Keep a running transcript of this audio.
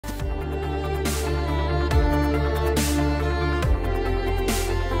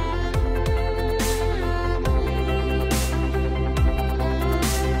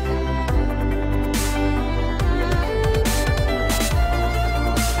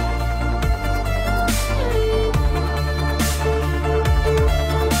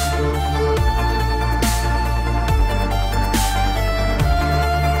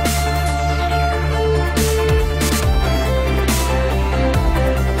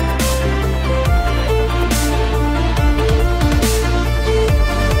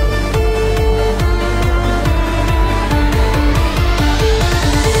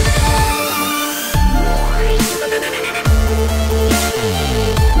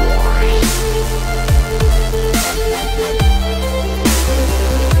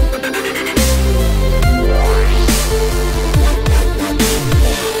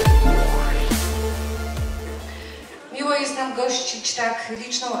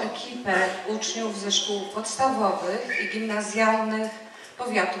ekipę uczniów ze szkół podstawowych i gimnazjalnych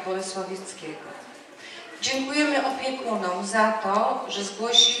powiatu bolesławieckiego. Dziękujemy opiekunom za to, że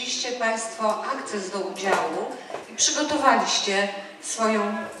zgłosiliście Państwo akces do udziału i przygotowaliście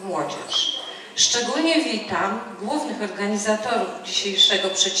swoją młodzież. Szczególnie witam głównych organizatorów dzisiejszego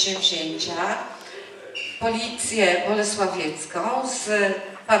przedsięwzięcia, Policję Bolesławiecką z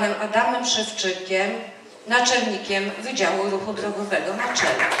panem Adamem Szewczykiem, naczelnikiem Wydziału Ruchu Drogowego na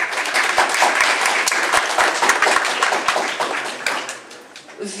czele.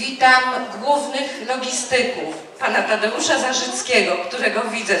 Witam głównych logistyków, pana Tadeusza Zarzyckiego, którego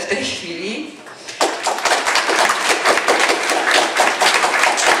widzę w tej chwili.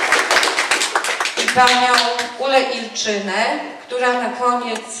 I panią Ulę Ilczynę, która na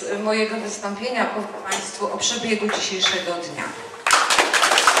koniec mojego wystąpienia powie Państwu o przebiegu dzisiejszego dnia.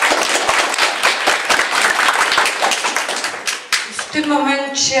 W tym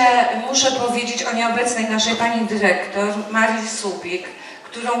momencie muszę powiedzieć o nieobecnej naszej pani dyrektor Marii Subik,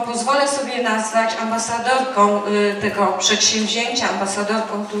 którą pozwolę sobie nazwać ambasadorką tego przedsięwzięcia,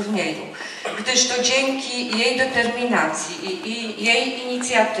 ambasadorką turnieju, gdyż to dzięki jej determinacji i jej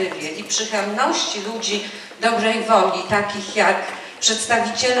inicjatywie i przychylności ludzi dobrej woli, takich jak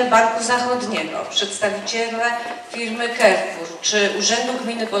przedstawiciele Banku Zachodniego, przedstawiciele firmy Konkurs czy Urzędu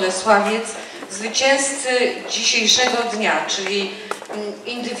Gminy Bolesławiec, zwycięzcy dzisiejszego dnia, czyli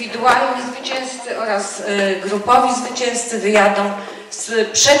indywidualni zwycięzcy oraz grupowi zwycięzcy wyjadą z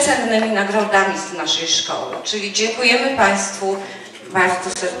przecennymi nagrodami z naszej szkoły. Czyli dziękujemy Państwu bardzo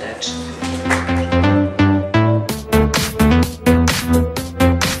serdecznie.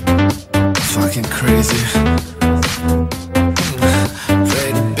 Fucking crazy.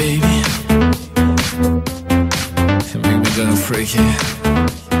 Ready, baby. You make me go freaky.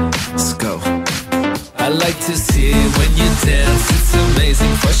 Let's go. I like to see it when you dance, it's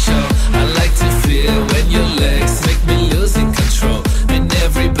amazing for sure. I like to feel when your legs make me losing control. And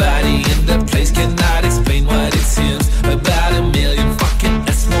everybody in the place cannot explain what it seems. About a million fucking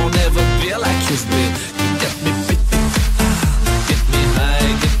S won't ever be like yours, babe. You got me baby, get me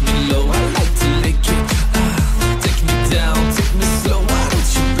high, get me low. I like to lick it, take me down, take me slow. Why don't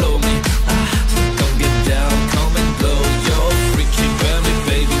you blow me? Don't get down, come and blow. You're freaky, burn me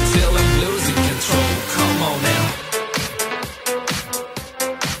baby till I'm losing control. Come on now.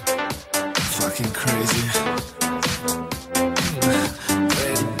 Fucking crazy.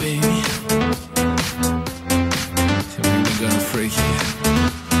 Ready, baby. You make me go freaky.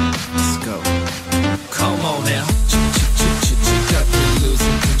 Let's go. Come on now. Got me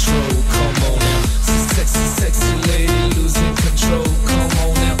losing control. Come on now. Sexy, sexy lady losing control. Come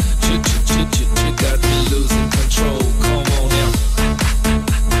on now. Got me losing control. Come on now.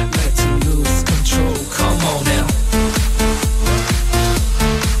 Let you lose control. Come on now.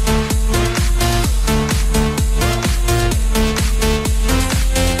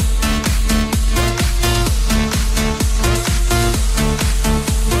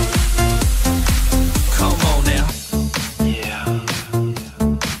 Come on now. Yeah,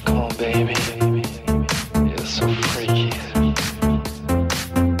 come on, baby. You're so freaky.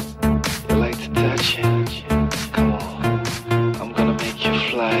 You like to touch it? Come on, I'm gonna make you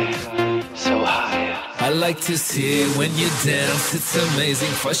fly so high. I like to see it when you dance, it's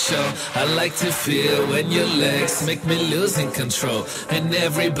amazing for sure. I like to feel when your legs make me losing control. And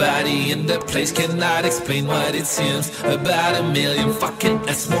everybody in the place cannot explain what it seems. About a million fucking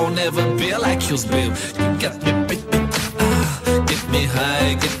S won't ever be like yours, babe. You got me baby, get me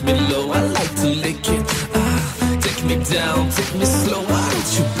high, get me low. I like to lick it, take me down, take me slow. Why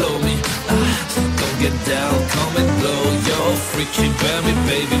don't you blow me? Don't get down, come and blow. You're freaky, burn me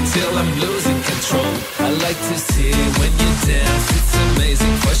baby till I'm losing control. I like to see it when you dance, it's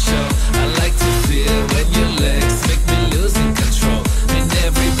amazing for sure. I like to feel when your legs make me losing control. And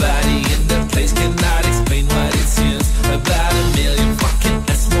everybody in the place cannot explain what it seems. About a million fucking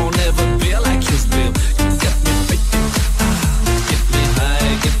S won't ever be like yours, babe. You got me baby, get me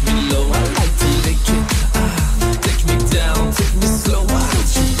high, get me low. I like to lick it, take me down, take me slow. Why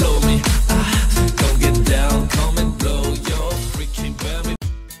don't you blow me? Don't get down, come and blow. You're freaky, burn me.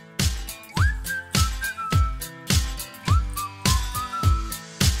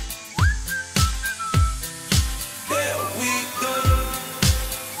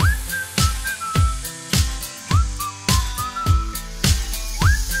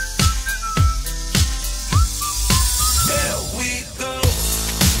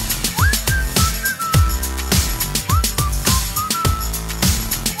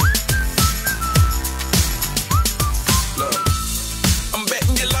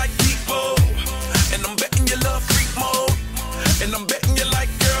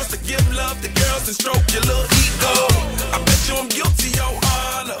 bust and stroke your little